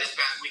thankful that this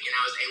past weekend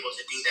I was able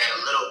to do that a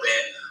little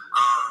bit,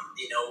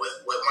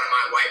 with one of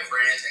my white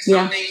friends, and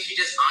some things she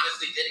just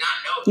honestly did not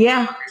know,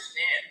 didn't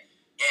understand.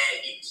 And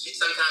she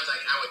sometimes,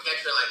 like, I would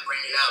catch her, like,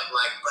 bring it up,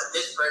 like, but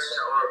this person,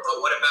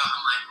 but what about,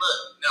 I'm like, look,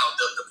 no,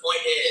 the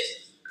point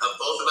is, of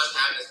both of us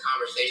having this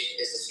conversation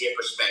is to see a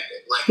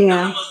perspective. Like,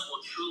 none of us will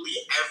truly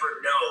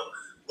ever know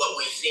what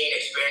we've seen,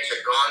 experienced,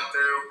 or gone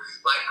through.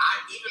 Like,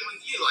 even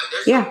with you, like,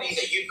 there's some things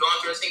that you've gone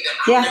through and things that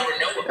I'll never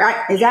know about. Right,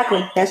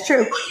 exactly. That's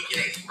true. But you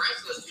can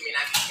express those to me, and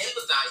I can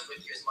empathize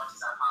with you as much as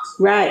I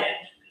possibly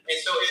can. And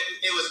so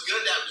it was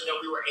good that,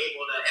 we were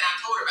able to, and I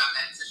told her about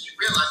that, and so she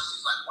realized,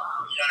 she's like,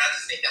 wow, and I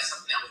just think that's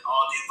something that we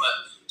all do, but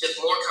just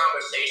more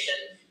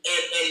conversation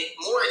and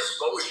more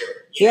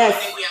exposure. I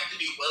think we have to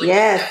be willing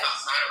to step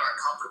outside of our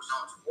comfort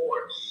zones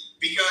more,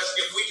 because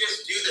if we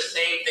just do the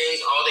same things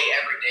all day,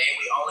 every day,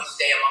 we only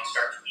stay amongst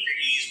our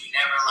communities, we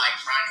never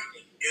try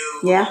anything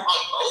new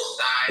on both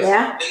sides,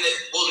 then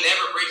we'll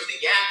never bridge the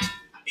gap,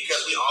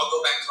 because we all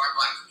go back to our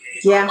Black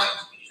communities, our white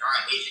communities, our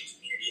Asian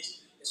communities.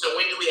 And so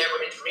when do we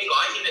ever intermingle?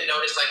 I even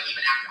noticed,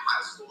 even after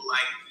high school,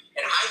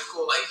 in high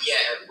school,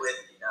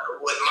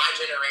 with my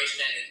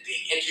generation and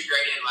being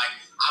integrated,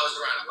 I was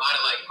around a lot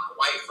of my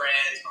white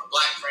friends, my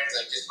Black friends,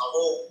 just a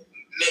whole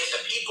mix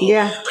of people.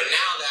 But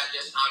now that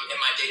just in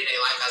my day-to-day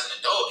life as an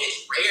adult,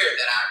 it's rare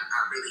that I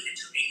really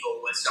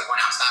intermingle with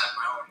someone outside of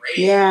my own race.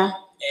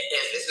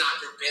 If it's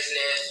not through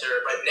business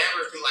but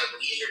never through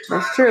leisure time.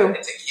 That's true.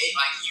 It's a case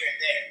here and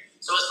there.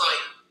 So it's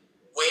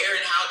where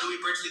and how do we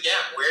bridge the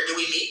gap? Where do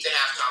we meet to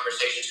have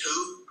conversations?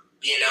 Who?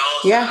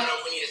 So I don't know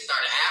if we need to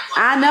start an app.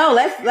 I know.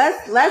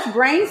 Let's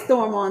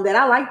brainstorm on that.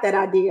 I like that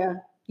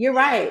idea. You're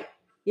right.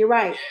 Yeah,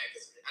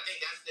 because I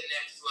think that's the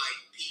next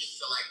piece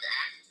to the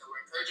action. So we're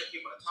encouraging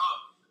people to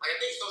talk. I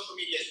think social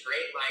media is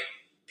great.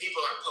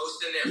 People are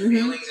posting their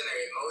feelings and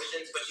their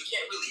emotions, but you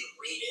can't really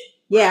read it.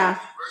 Yeah.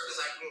 Right? Versus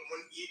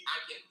when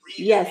I can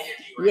read the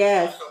energy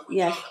now. So we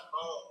get on the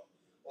phone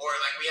or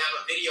we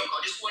have a video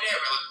call, just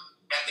whatever.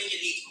 I think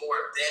it needs more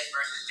of this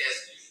versus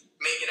just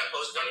making a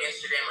post on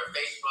Instagram or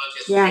Facebook,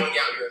 just feeling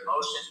out your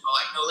emotions.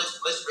 But no,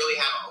 let's really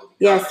have an open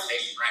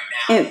conversation right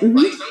now. And,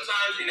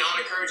 sometimes,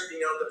 I'm encouraged,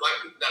 the Black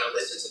people that are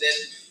listening to this,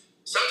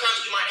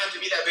 sometimes you might have to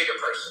be that bigger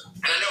person.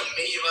 And I know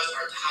many of us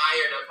are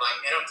tired of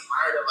man, I'm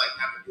tired of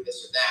having to do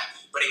this or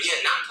that. But again,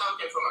 not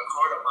talking from a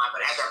carnal mind,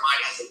 but as our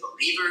mind as a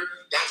believer,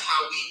 that's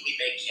how we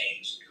make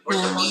change. We're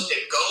supposed to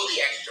go the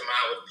extra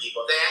mile with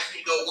people. If they ask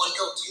you to go one,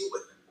 go two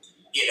with them.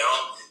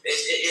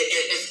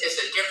 It's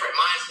a different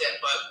mindset,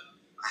 but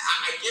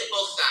I get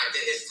both sides.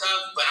 It's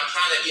tough, but I'm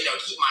trying to,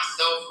 keep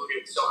myself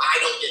rooted so I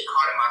don't get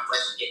caught in my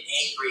flesh and get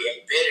angry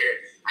and bitter.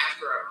 I have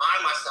to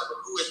remind myself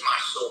of who is my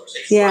source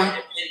and who I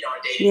depend on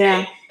day to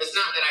day. It's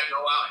not that I go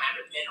out and I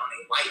depend on a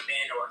white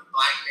man or a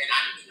black man. I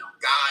depend on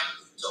God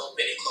to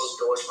open and close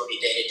doors for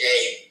me day to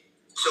day.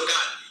 So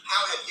God,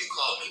 how have you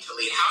called me to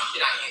lead? How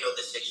should I handle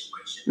this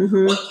situation?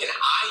 What can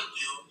I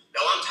do? No,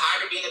 I'm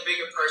tired of being a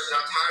bigger person.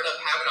 I'm tired of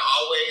having to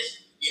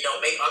always,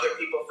 make other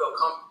people feel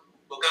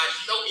comfortable. God,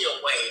 show me a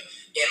way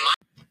in my.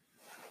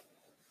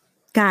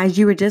 Guys,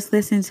 you were just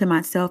listening to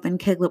myself and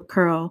Caleb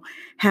Curl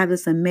have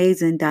this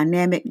amazing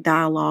dynamic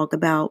dialogue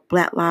about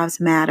Black Lives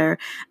Matter,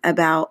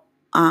 about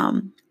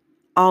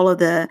all of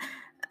the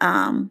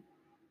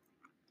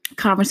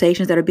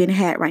conversations that are being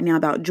had right now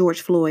about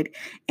George Floyd.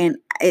 And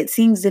it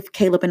seems as if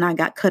Caleb and I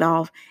got cut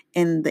off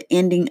in the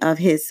ending of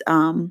his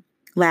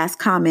last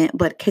comment.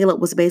 But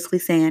Caleb was basically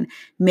saying,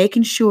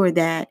 making sure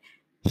that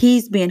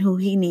he's been who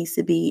he needs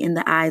to be in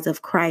the eyes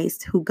of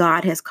Christ, who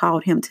God has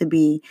called him to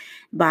be,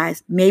 by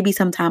maybe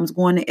sometimes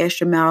going the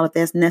extra mile if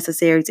that's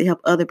necessary to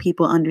help other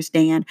people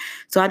understand.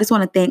 So I just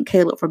want to thank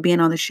Caleb for being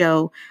on the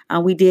show.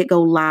 We did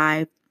go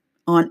live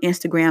on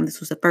Instagram. This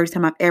was the first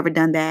time I've ever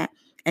done that.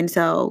 And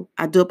so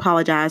I do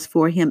apologize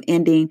for him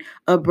ending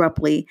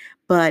abruptly,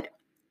 but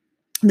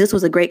this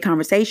was a great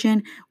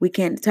conversation. We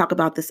can't talk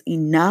about this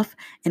enough,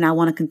 and I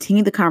want to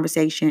continue the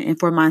conversation. And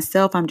for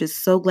myself, I'm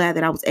just so glad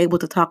that I was able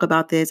to talk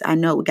about this. I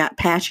know we got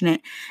passionate.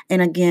 And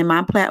again,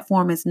 my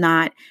platform is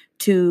not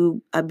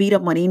to beat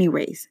up on any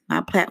race.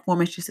 My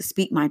platform is just to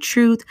speak my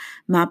truth.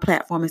 My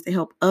platform is to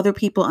help other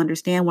people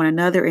understand one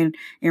another and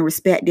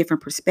respect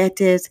different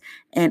perspectives.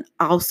 And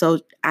also,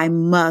 I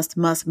must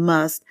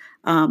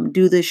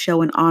do this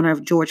show in honor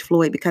of George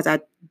Floyd, because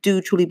I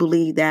do truly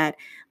believe that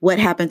what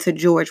happened to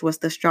George was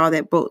the straw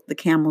that broke the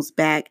camel's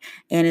back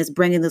and is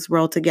bringing this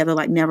world together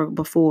like never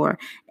before.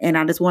 And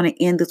I just want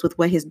to end this with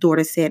what his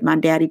daughter said. My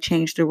daddy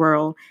changed the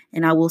world.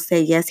 And I will say,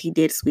 yes, he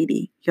did,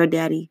 sweetie. Your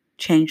daddy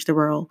changed the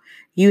world.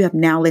 You have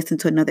now listened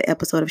to another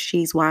episode of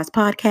She's Wise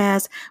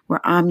Podcast,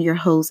 where I'm your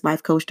host,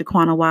 life coach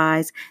Dequonna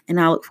Wise.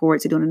 And I look forward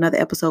to doing another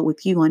episode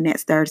with you on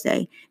next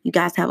Thursday. You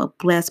guys have a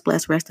blessed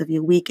rest of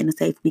your week and a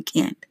safe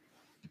weekend.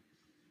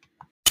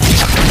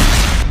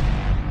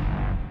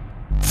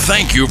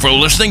 Thank you for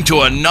listening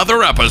to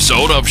another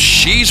episode of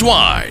She's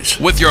Wise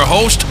with your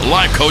host,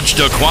 life coach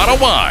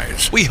Dequonna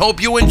Wise. We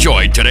hope you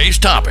enjoyed today's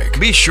topic.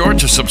 Be sure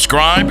to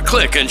subscribe,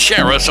 click, and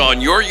share us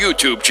on your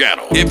YouTube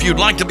channel. If you'd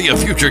like to be a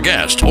future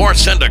guest or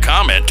send a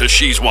comment to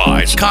She's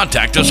Wise,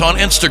 contact us on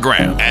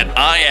Instagram at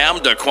I am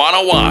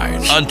Dequonna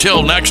Wise.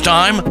 Until next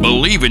time,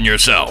 believe in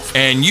yourself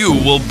and you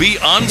will be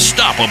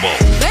unstoppable.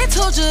 They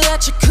told you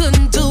that you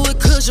couldn't do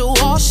it cause you're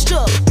washed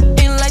up.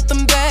 Ain't like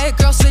them bad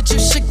girls said you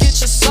should get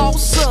your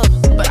sauce up.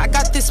 But I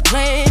got this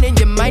plan and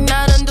you might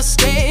not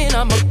understand.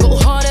 I'ma go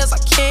hard as I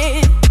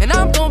can and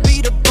I'm gonna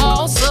be the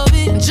boss of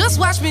it. Just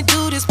watch me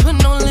do this, put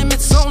no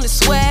limits, only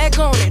swag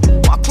on it.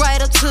 Walk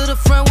right up to the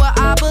front where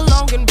I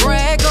belong and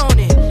brag on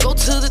it. Go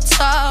to the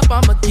top,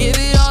 I'ma give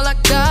it all I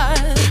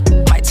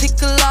got. Might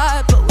take a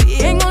lot, but we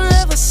ain't gonna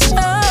ever stop.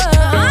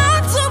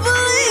 I do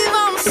believe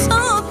I'm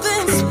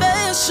something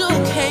special,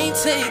 can't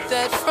take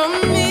that from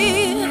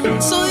me.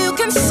 So you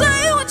can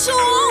say what you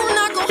want.